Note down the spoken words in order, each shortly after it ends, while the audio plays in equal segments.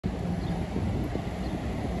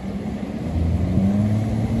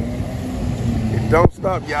Don't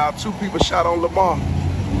stop, y'all. 2 people shot on Lamar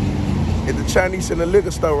at the Chinese in the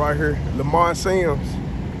liquor store right here, Lamar and Sam's.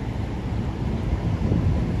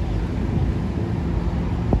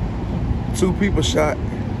 Two people shot.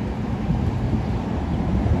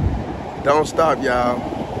 Don't stop, y'all.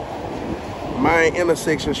 Main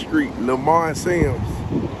intersection street, Lamar and Sam's.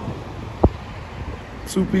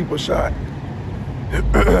 2 people shot.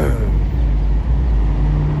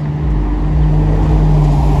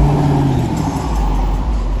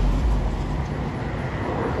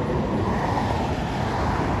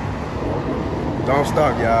 Don't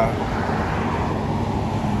stop, y'all.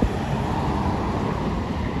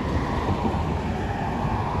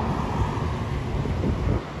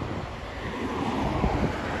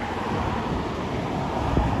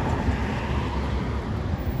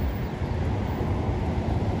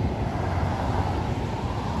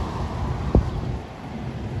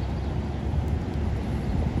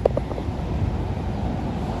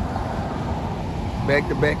 Back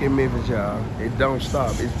to back in Memphis, y'all. It don't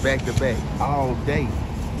stop. It's back to back all day.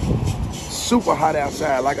 Super hot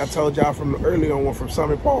outside. Like I told y'all from the earlier one from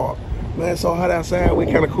Summit Park. Man, it's so hot outside. We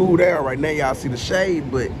kind of cool down right now. Y'all see the shade,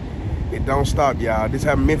 but it don't stop, y'all. This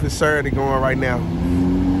how Memphis Saturday going right now.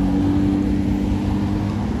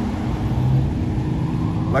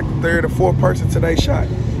 Like the 3rd or 4th person today shot.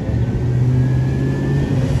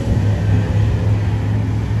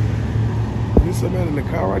 There's somebody in the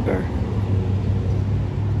car right there.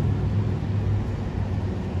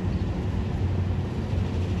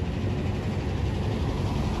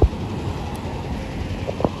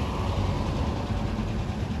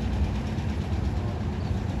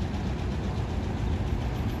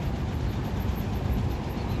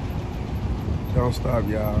 Don't stop,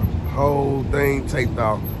 y'all. Whole thing taped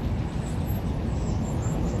off.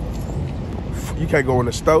 You can't go in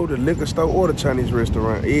the store, the liquor store, or the Chinese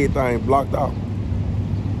restaurant. Everything blocked off.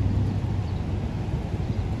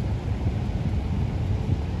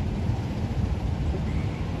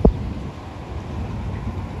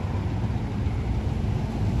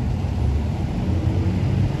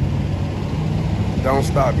 Don't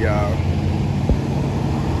stop, y'all.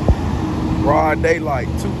 Broad daylight.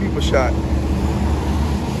 2 people shot.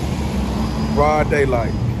 Broad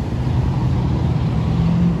daylight.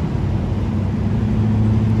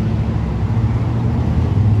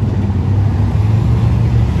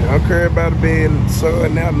 I don't care about it being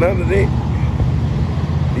sun now, none of that.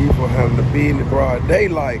 These for having to be in the broad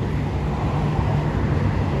daylight.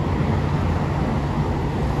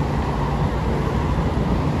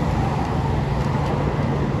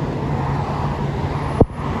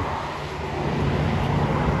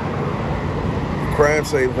 Crime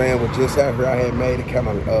Save van was just out here. I had made it kind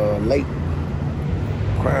of late.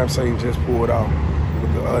 Crime Save just pulled off.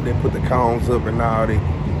 With the, they put the cones up and all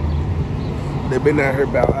that. They've been out here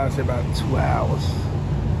about, I say about 2 hours.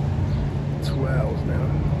 2 hours now.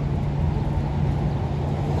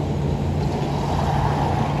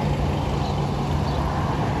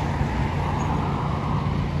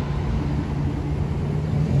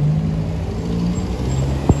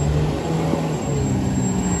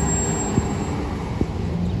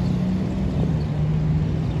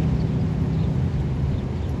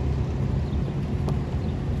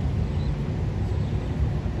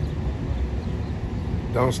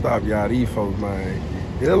 Don't stop, y'all. These folks, man.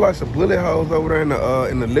 It look like some bullet holes over there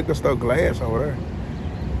in the liquor store glass over there.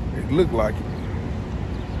 It look like it.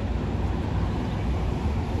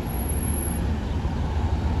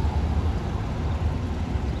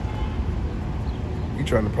 You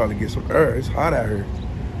trying to probably get some air. It's hot out here.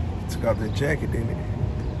 Took off that jacket, didn't it?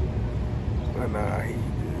 But nah, he good.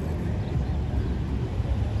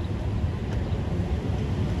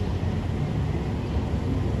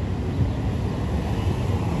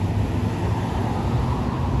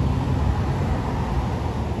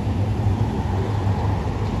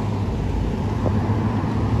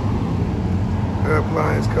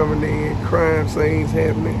 Airplanes coming in, crime scenes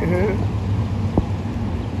happening.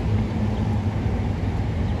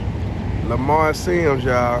 Lamar Sims,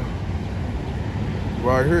 y'all.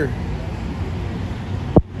 Right here.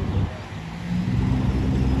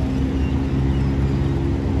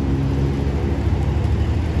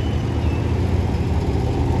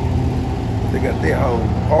 They got their whole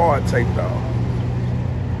hard taped off.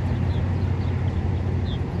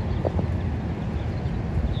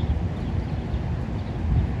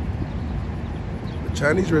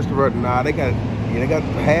 Chinese restaurant, nah, they got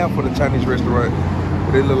half of the Chinese restaurant,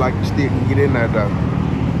 but it look like you still can get in there though.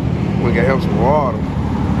 We got help some water.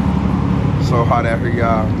 So hot out here,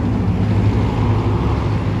 y'all.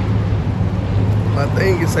 I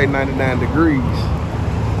think it say 99 degrees.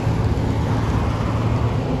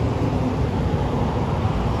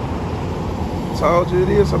 told you it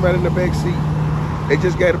is somebody in the back seat. They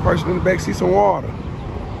just gave the person in the back seat some water.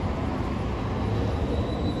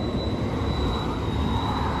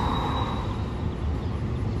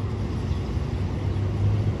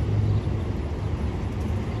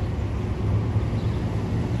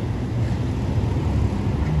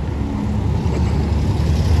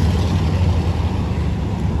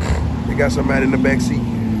 They got somebody in the back seat.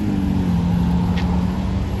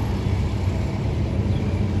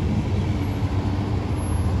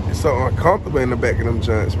 So uncomfortable in the back of them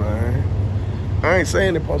joints, man. I ain't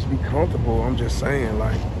saying they're supposed to be comfortable. I'm just saying,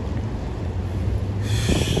 like,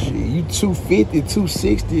 shit, you 250,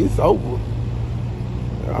 260, it's over.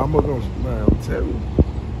 I'm gonna, man, I'm telling you.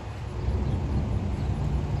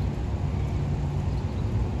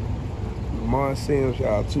 Lamar Sims,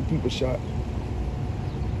 y'all, 2 people shot.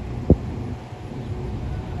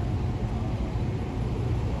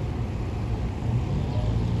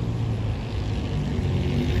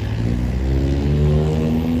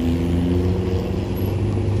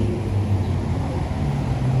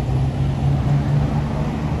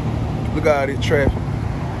 Look at all this traffic.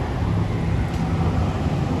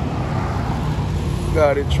 Look at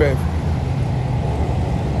all this traffic.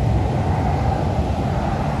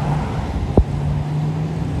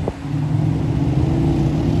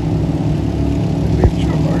 Big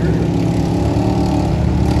truck right here.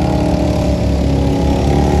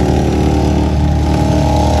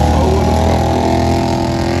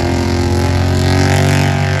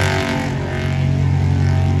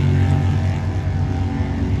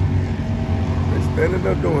 Standing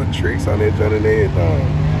up doing tricks on each other and everything.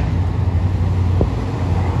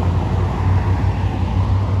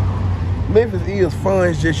 Memphis is fun.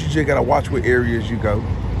 It's just you just gotta watch what areas you go.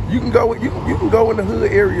 You can go you can go in the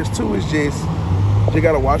hood areas too. It's just you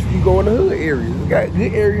gotta watch when you go in the hood areas. You got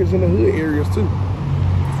good areas in the hood areas too.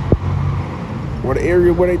 Or the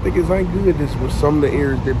area where they think it ain't good, this was some of the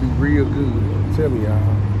areas that be real good. I'm telling y'all.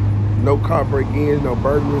 No car break-ins, no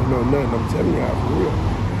burglaries, no nothing. I'm telling y'all for real.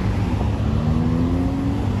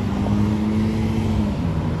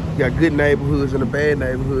 Got good neighborhoods and a bad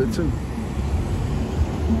neighborhood too.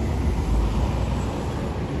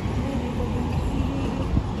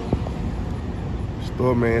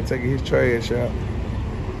 Store man taking his trash out.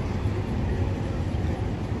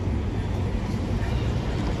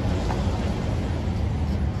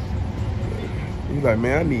 He's like,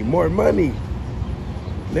 man, I need more money.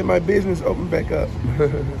 Let my business open back up.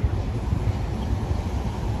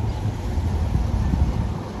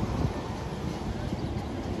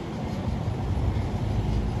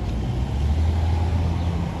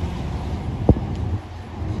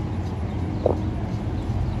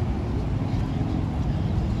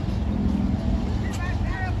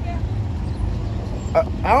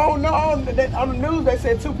 I don't know. On the news, they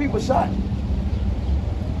said 2 people shot.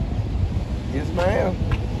 Yes, ma'am.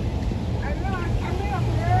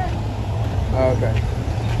 Okay.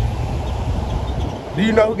 Do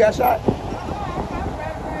you know who got shot?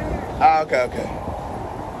 Okay.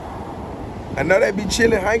 I know they be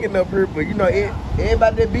chilling, hanging up here, but you know,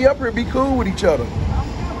 everybody that be up here be cool with each other.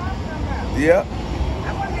 Yeah.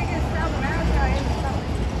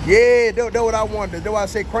 Yeah, that's what I wanted. That's why I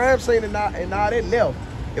said crime scene and all that left.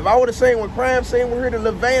 If I would have seen when crime scene were here, the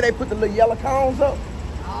little van, they put the little yellow cones up.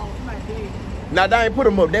 Oh, my God. Now, they ain't put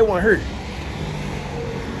them up. They weren't hurt.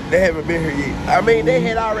 They haven't been here yet. I mean, they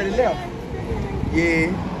had already left.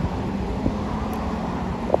 Yeah.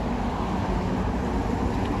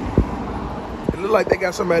 It look like they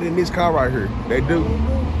got somebody in this car right here. They do.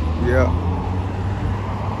 Yeah.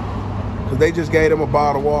 Because they just gave them a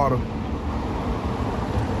bottle of water.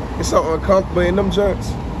 It's so uncomfortable in them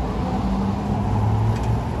joints.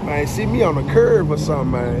 Man, see me on the curb or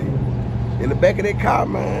something, man. In the back of that car,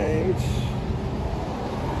 man.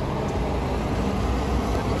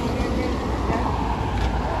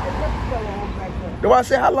 Do I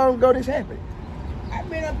say how long ago this happened? I've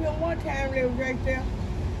been up here one time, they was right there.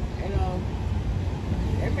 And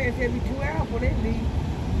that man said me 2 hours when they leave.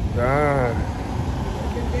 Ah.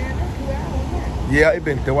 I've been there 2 hours now. Yeah, it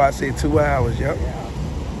been, do I say 2 hours, yep. Yeah.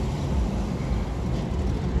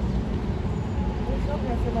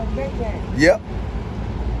 Yep.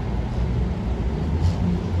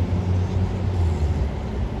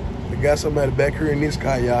 They got somebody back here in this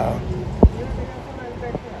car, y'all.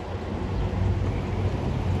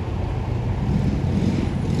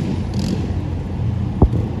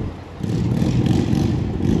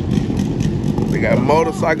 They got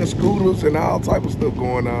motorcycle scooters and all type of stuff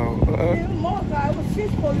going on. It was more cars. It was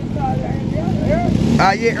 6 police cars earlier.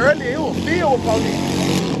 Yeah, earlier it was filled with police.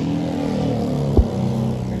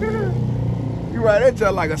 Right, that's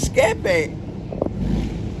just like a scat bag.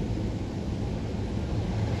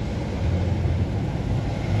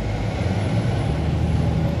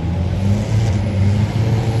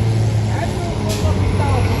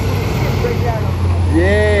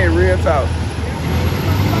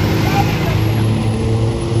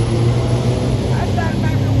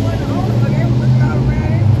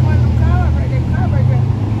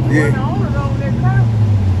 One owner over there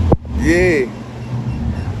crossing. Yeah.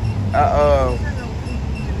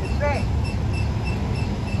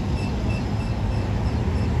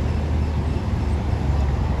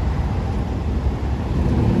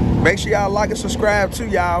 Make sure y'all like and subscribe too,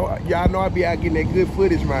 y'all. Y'all know I be out getting that good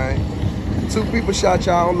footage, man. 2 people shot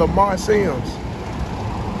y'all on Lamar Sims.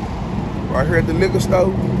 Right here at the liquor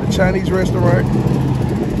store, the Chinese restaurant.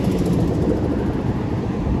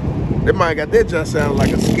 That man got that just sounding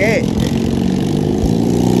like a scat.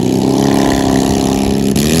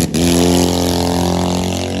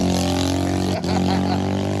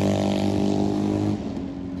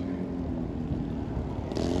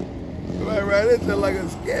 Right, that sound like a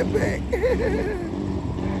scat back.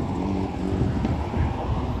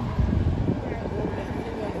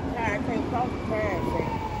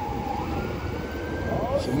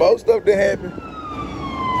 Some more stuff that happened.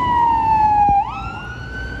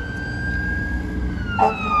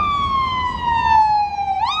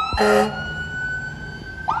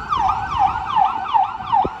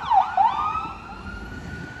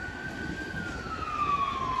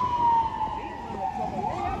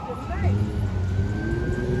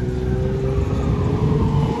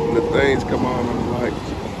 The things come on, I'm like,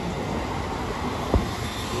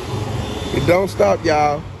 it don't stop,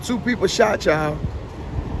 y'all. 2 people shot y'all.